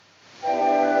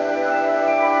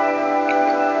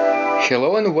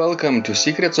Hello and welcome to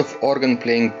Secrets of Organ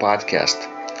Playing podcast.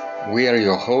 We are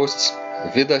your hosts,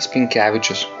 Vidas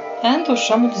Pinkevičius and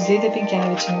Aušra Mutuzėtė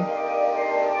Pinkevičienė.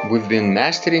 We've been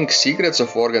mastering secrets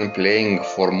of organ playing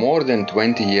for more than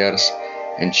 20 years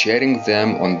and sharing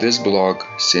them on this blog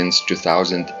since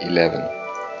 2011.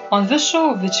 On this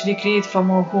show, which we create from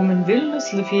our home in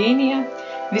Vilnius, Lithuania,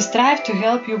 we strive to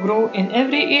help you grow in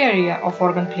every area of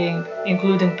organ playing,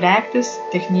 including practice,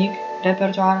 technique,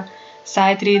 repertoire,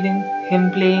 sight reading, hymn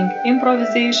playing,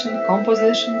 improvisation,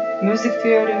 composition, music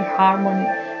theory, harmony,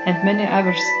 and many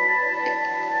others.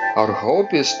 Our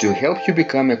hope is to help you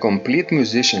become a complete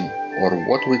musician, or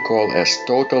what we call as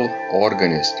total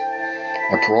organist,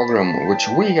 a program which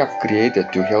we have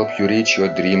created to help you reach your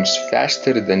dreams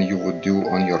faster than you would do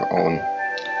on your own.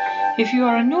 If you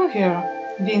are new here,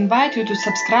 we invite you to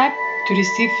subscribe to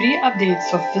receive free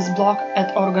updates of this blog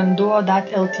at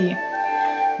organduo.lt.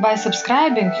 By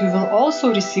subscribing, you will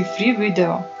also receive free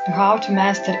video how to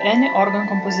master any organ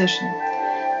composition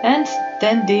and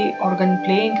 10-day organ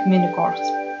playing mini course.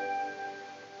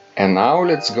 And now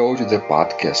let's go to the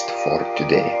podcast for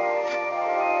today.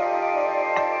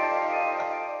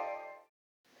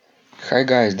 Hi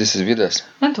guys, this is Vidas.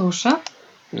 And Aušra.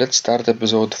 Let's start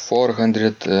episode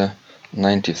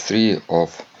 493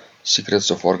 of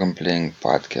Secrets of Organ Playing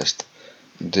podcast.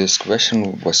 This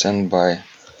question was sent by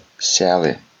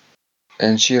Sally.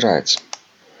 And she writes,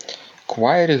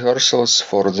 choir rehearsals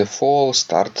for the fall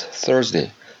start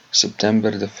Thursday, September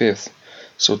the 5th,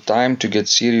 so time to get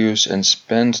serious and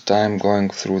spend time going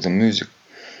through the music.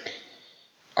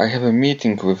 I have a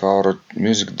meeting with our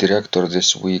music director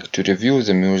this week to review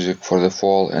the music for the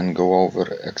fall and go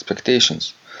over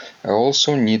expectations. I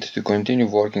also need to continue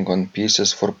working on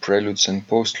pieces for preludes and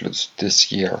postludes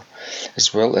this year,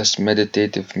 as well as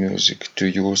meditative music to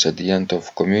use at the end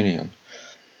of communion.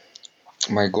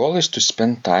 My goal is to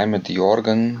spend time at the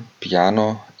organ,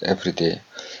 piano every day.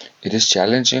 It is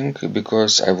challenging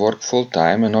because I work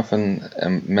full-time and often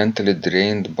am mentally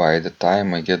drained by the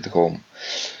time I get home.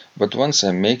 But once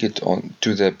I make it on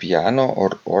to the piano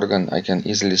or organ, I can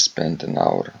easily spend an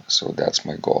hour. So that's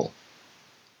my goal.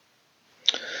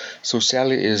 So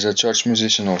Sally is a church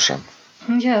musician, Aušra.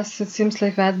 Yes, it seems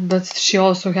like that, but she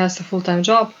also has a full-time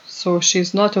job, so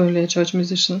she's not only a church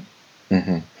musician.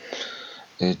 Mm-hmm.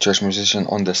 A church musician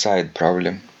on the side,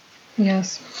 probably.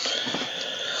 Yes.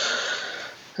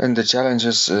 And the challenge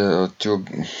is to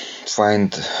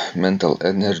find mental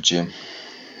energy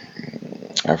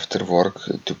after work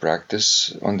to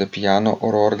practice on the piano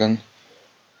or organ.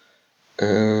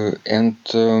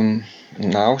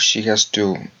 Now she has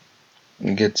to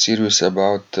get serious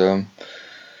about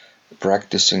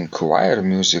practicing choir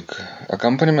music,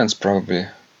 accompaniments probably.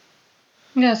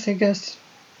 Yes, I guess,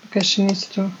 because she needs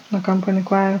to accompany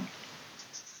choir.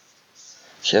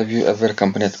 Have you ever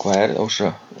accompanied choir,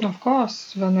 Aušra? Of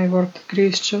course, when I worked at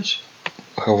Grace Church.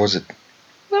 How was it?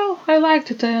 Well, I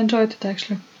liked it, I enjoyed it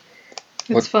actually.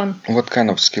 It's fun. What kind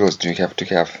of skills do you have to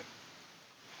have?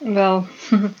 Well,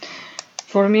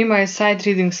 for me, my sight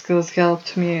reading skills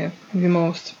helped me the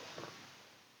most.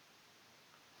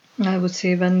 I would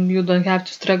say when you don't have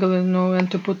to struggle, and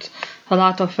to put a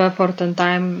lot of effort and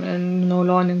time and,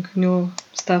 learning new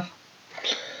stuff.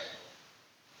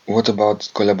 What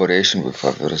about collaboration with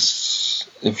others?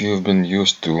 If you've been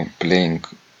used to playing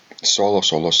solo.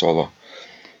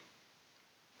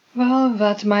 Well,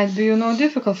 that might be,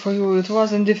 difficult for you. It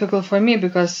wasn't difficult for me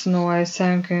because, I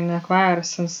sang in a choir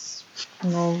since,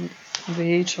 the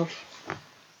age of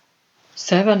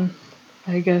 7,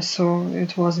 I guess. So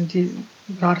it wasn't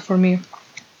hard for me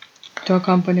to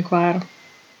accompany choir.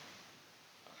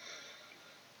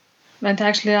 And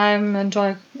actually, I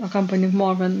enjoy accompanying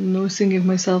more than singing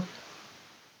myself.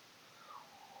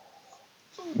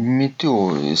 Me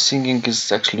too. Singing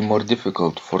is actually more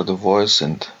difficult for the voice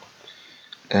and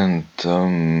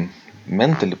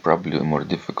mentally probably more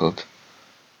difficult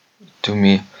to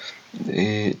me.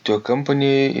 To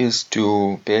accompany is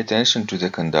to pay attention to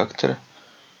the conductor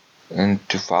and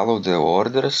to follow the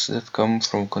orders that come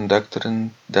from conductor,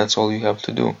 and that's all you have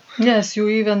to do. Yes, you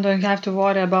even don't have to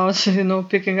worry about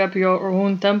picking up your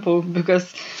own tempo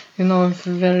because if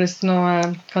there is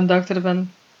no conductor, then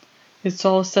it's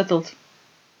all settled.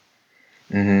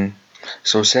 Mm-hmm.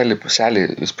 So Sally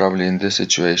is probably in this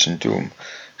situation too.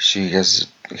 She has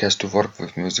to work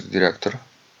with music director.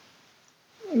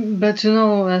 But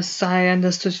as I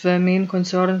understood, the main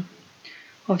concern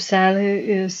of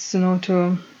Sally is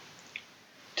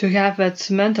to have that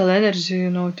mental energy,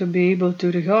 to be able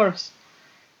to rehearse.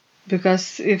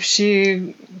 Because if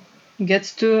she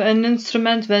gets to an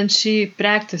instrument, then she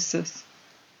practices.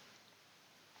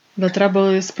 The trouble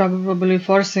is probably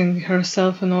forcing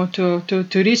herself, to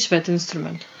reach that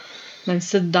instrument and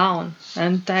sit down.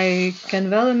 And I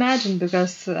can well imagine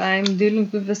because I'm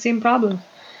dealing with the same problem.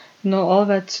 All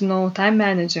that, time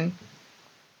managing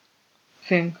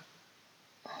thing.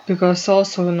 Because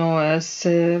also, as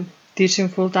teaching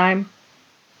full time,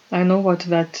 I know what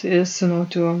that is,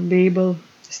 to be able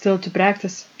still to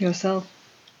practice yourself.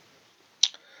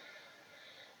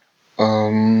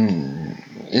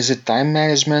 Is it time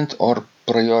management or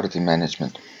priority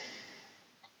management?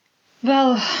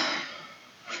 Well,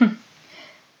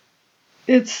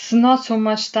 it's not so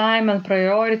much time and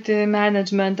priority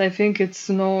management. I think it's,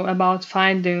 about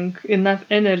finding enough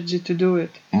energy to do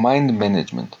it. Mind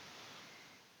management.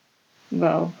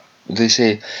 Well, They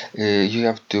say you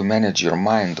have to manage your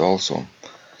mind also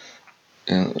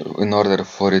in order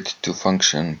for it to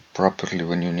function properly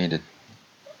when you need it.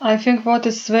 I think what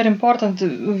is very important,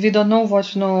 we don't know what,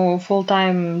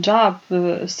 full-time job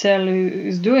Sally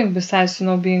is doing besides,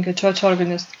 being a church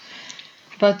organist.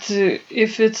 But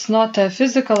if it's not a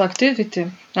physical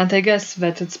activity, and I guess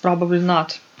that it's probably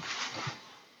not.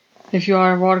 If you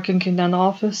are working in an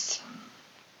office,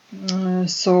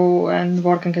 and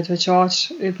working at the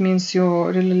church, it means you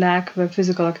really lack the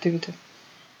physical activity.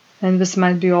 And this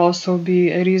might be also be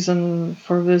a reason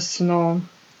for this,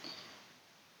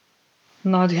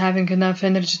 not having enough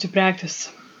energy to practice.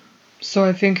 So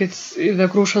I think it's the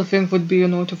crucial thing would be,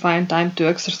 to find time to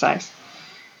exercise,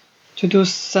 to do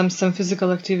some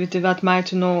physical activity that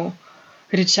might,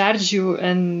 recharge you,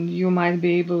 and you might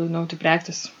be able, to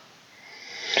practice.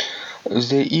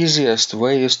 The easiest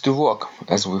way is to walk,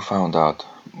 as we found out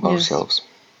ourselves.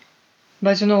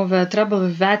 But the trouble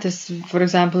with that is, for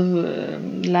example,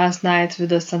 last night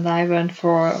Vidas and I went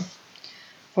for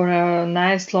a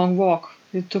nice long walk.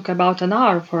 It took about an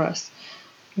hour for us.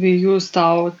 We used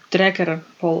our tracker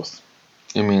poles.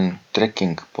 You mean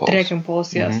trekking poles? Trekking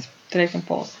poles, yes. Trekking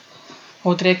poles.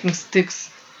 Or trekking sticks.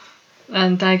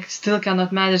 And I still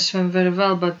cannot manage them very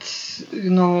well, but,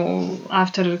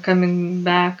 after coming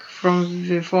back from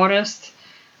the forest,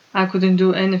 I couldn't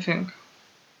do anything.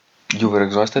 You were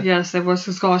exhausted? Yes, I was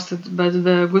exhausted, but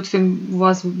the good thing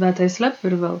was that I slept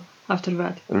very well after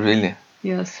that. Really?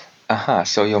 Yes.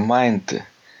 So your mind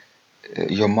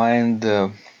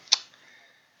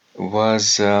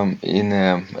was in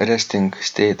a resting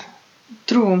state.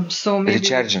 True. So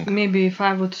Recharging. maybe if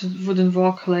I wouldn't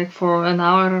walk like for an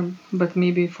hour, but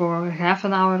maybe for half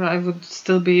an hour, I would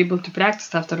still be able to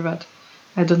practice after that.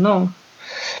 I don't know.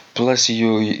 Plus,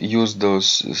 you use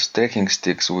those trekking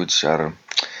sticks, which are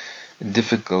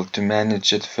difficult to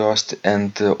manage at first,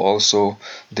 and also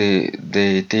they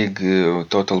take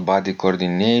total body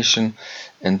coordination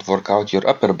and work out your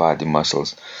upper body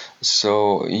muscles.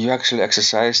 So you actually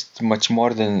exercised much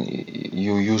more than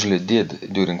you usually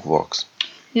did during walks.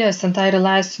 Yes, and I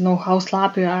realized, how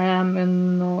sloppy I am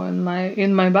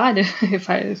in my body, if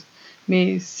I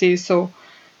may say so,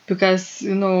 because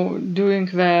doing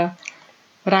the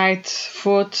right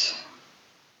foot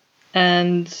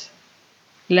and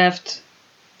left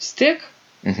stick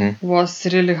was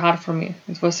really hard for me.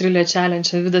 It was really a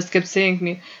challenge, and Vidas kept saying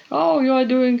me, "Oh, you are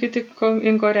doing it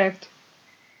incorrect."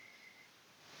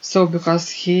 So because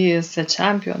he is a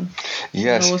champion,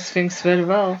 yes, he knows things very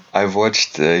well. I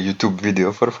watched a YouTube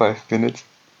video for 5 minutes.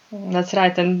 That's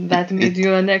right, and that made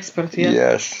you an expert, yes?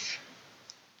 Yes.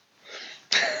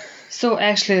 So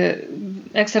actually,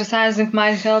 exercising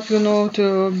might help you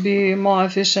to be more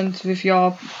efficient with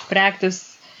your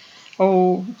practice,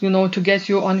 or to get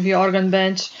you on the organ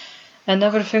bench.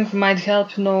 Another thing might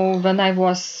help, when I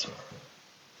was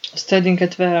studying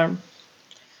at the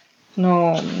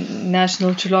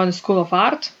National Čiurlionis School of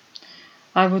Art,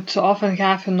 I would often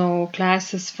have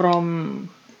classes from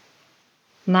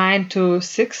 9 to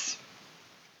 6,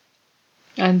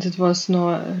 and it was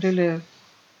a really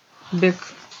big,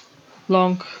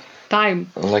 long time.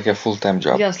 Like a full-time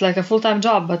job. Yes, like a full-time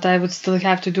job, but I would still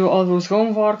have to do all those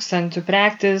homeworks and to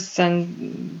practice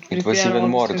and prepare. It was even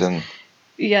more than...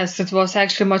 Yes, it was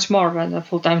actually much more than a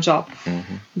full-time job,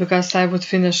 because I would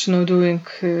finish doing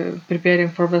preparing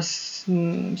for this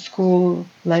school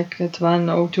like at 1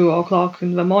 or 2 o'clock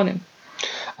in the morning.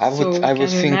 I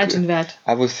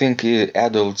would think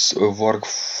adults work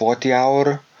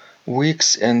 40-hour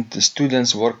weeks and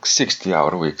students work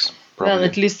 60-hour weeks. Probably. Well,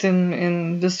 at least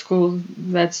in this school,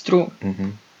 that's true.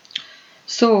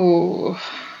 So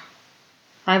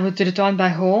I would return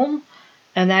back home,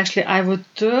 and actually I would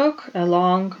take a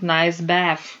long, nice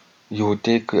bath. You would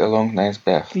take a long, nice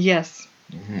bath? Yes.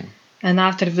 And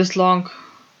after this long,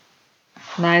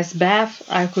 nice bath,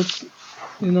 I could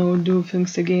do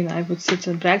things again. I would sit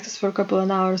and practice for a couple of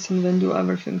hours and then do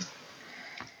other things.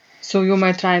 So you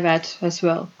might try that as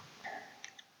well.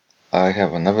 I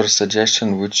have another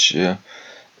suggestion which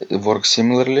works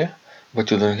similarly,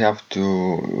 but you don't have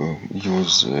to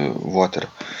use water.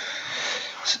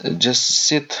 Just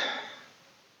sit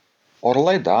or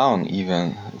lie down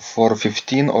even for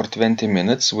 15 or 20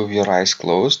 minutes with your eyes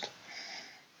closed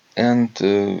and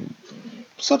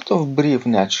sort of breathe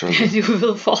naturally. And you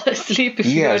will fall asleep if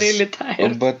you are really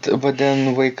tired. But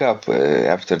then wake up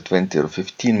after 20 or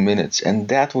 15 minutes, and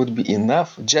that would be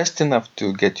enough, just enough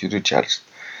to get you recharged.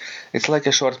 It's like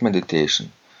a short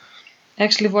meditation.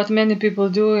 Actually, what many people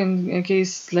do in a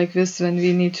case like this, when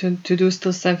we need to do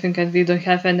still something and we don't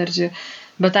have energy,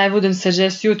 but I wouldn't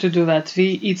suggest you to do that. We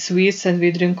eat sweets and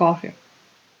we drink coffee.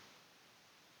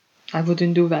 I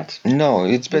wouldn't do that. No,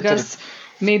 it's better. Because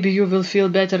maybe you will feel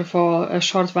better for a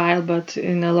short while, but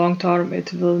in the long term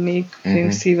it will make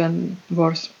things even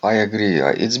worse. I agree.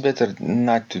 It's better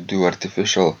not to do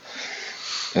artificial,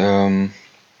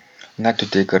 not to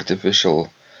take artificial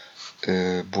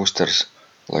boosters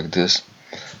like this.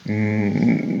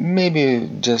 Maybe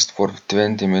just for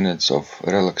 20 minutes of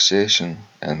relaxation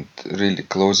and really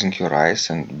closing your eyes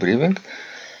and breathing,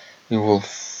 you will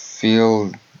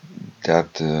feel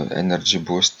that energy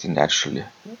boost naturally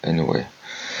anyway.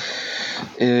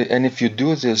 And if you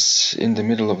do this in the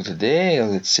middle of the day,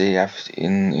 let's say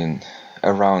in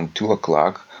around 2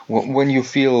 o'clock, when you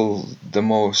feel the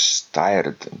most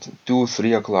tired,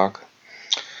 2-3 o'clock,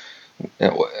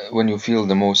 when you feel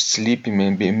the most sleepy,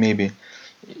 maybe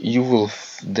you will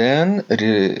then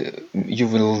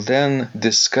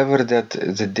discover that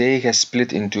the day has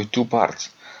split into two parts,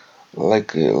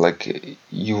 like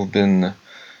you've been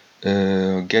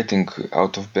getting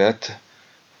out of bed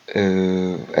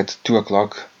at 2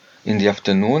 o'clock in the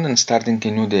afternoon and starting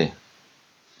a new day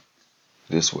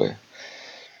this way.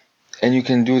 And you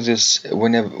can do this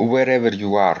wherever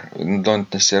you are,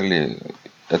 don't necessarily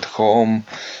at home,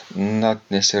 not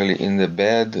necessarily in the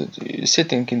bed.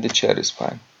 Sitting in the chair is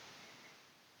fine.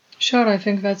 Sure, I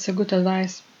think that's a good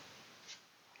advice.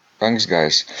 Thanks,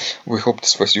 guys. We hope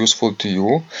this was useful to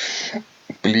you.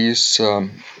 Please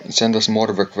send us more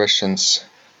of your questions.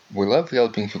 We love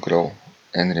helping you grow.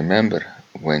 And remember,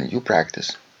 when you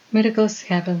practice, miracles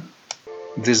happen.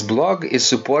 This blog is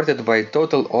supported by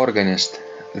Total Organist,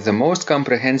 the most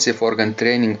comprehensive organ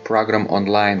training program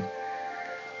online,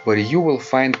 where you will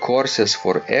find courses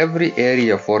for every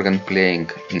area of organ playing,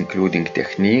 including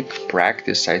technique,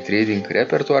 practice, sight reading,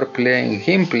 repertoire playing,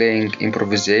 hymn playing,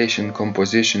 improvisation,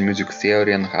 composition, music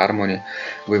theory and harmony,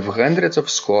 with hundreds of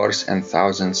scores and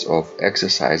thousands of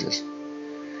exercises.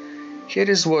 Here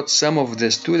is what some of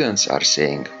the students are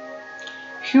saying.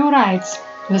 Hugh writes,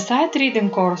 "The sight reading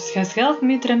course has helped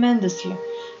me tremendously.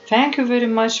 Thank you very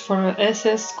much for your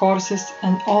essays, courses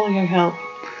and all your help."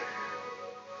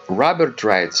 Robert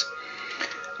writes,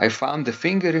 "I found the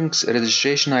fingerings,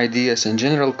 registration ideas and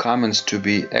general comments to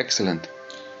be excellent."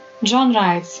 John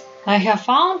writes, "I have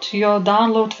found your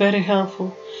download very helpful.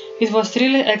 It was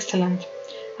really excellent.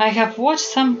 I have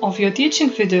watched some of your teaching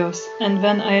videos and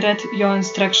when I read your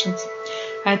instructions,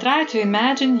 I tried to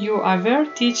imagine you are there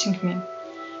teaching me.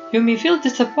 You may feel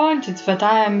disappointed that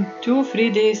I am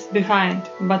 2-3 days behind,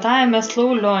 but I am a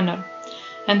slow learner,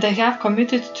 and I have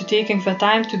committed to taking the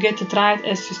time to get it right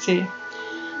as you say.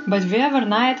 But the other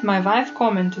night my wife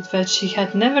commented that she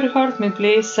had never heard me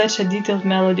play such a detailed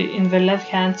melody in the left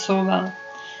hand so well.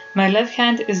 My left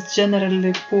hand is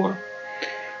generally poor."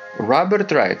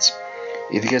 Robert writes,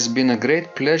 "It has been a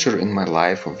great pleasure in my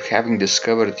life of having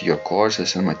discovered your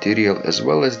courses and material as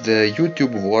well as the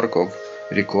YouTube work of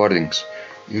recordings.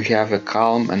 You have a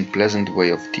calm and pleasant way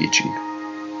of teaching."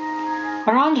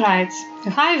 Ron writes,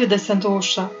 "Hi Vidas and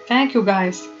Ausra, thank you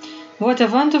guys. What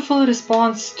a wonderful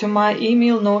response to my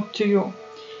email note to you.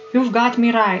 You've got me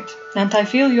right, and I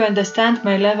feel you understand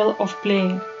my level of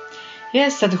playing.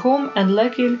 Yes, at home and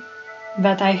lucky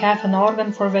that I have an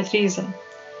organ for that reason.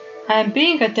 I am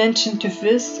paying attention to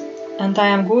this, and I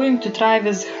am going to try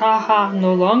this haha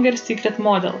no longer secret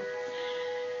model.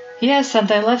 Yes, and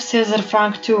I love Cesar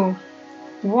Frank too.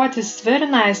 What is very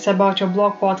nice about your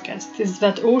blog podcast is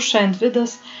that Ausra and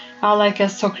Vidas are like a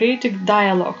Socratic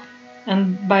dialogue,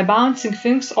 and by bouncing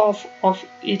things off of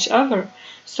each other,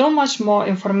 so much more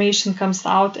information comes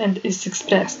out and is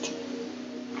expressed.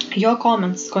 Your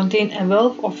comments contain a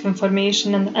wealth of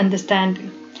information and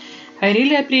understanding. I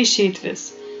really appreciate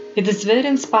this. It is very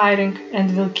inspiring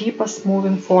and will keep us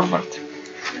moving forward."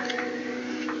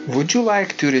 Would you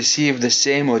like to receive the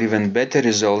same or even better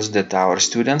results that our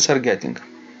students are getting?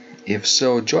 If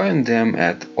so, join them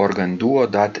at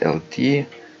organduo.lt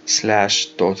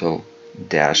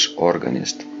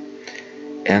organist.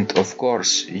 And of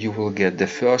course, you will get the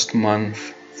first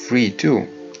month free too.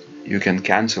 You can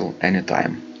cancel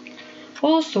anytime.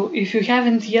 Also, if you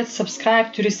haven't yet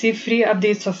subscribed to receive free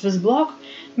updates of this blog,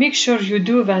 make sure you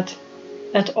do that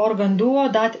at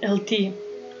organduo.lt.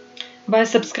 By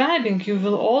subscribing, you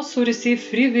will also receive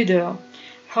free video,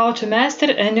 how to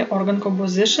master any organ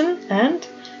composition and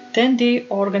 10-day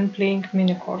organ playing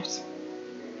mini course.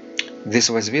 This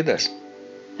was Vidas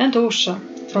and Ausra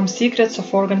from Secrets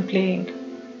of Organ Playing.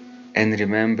 And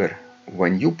remember,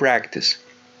 when you practice,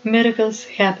 miracles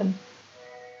happen.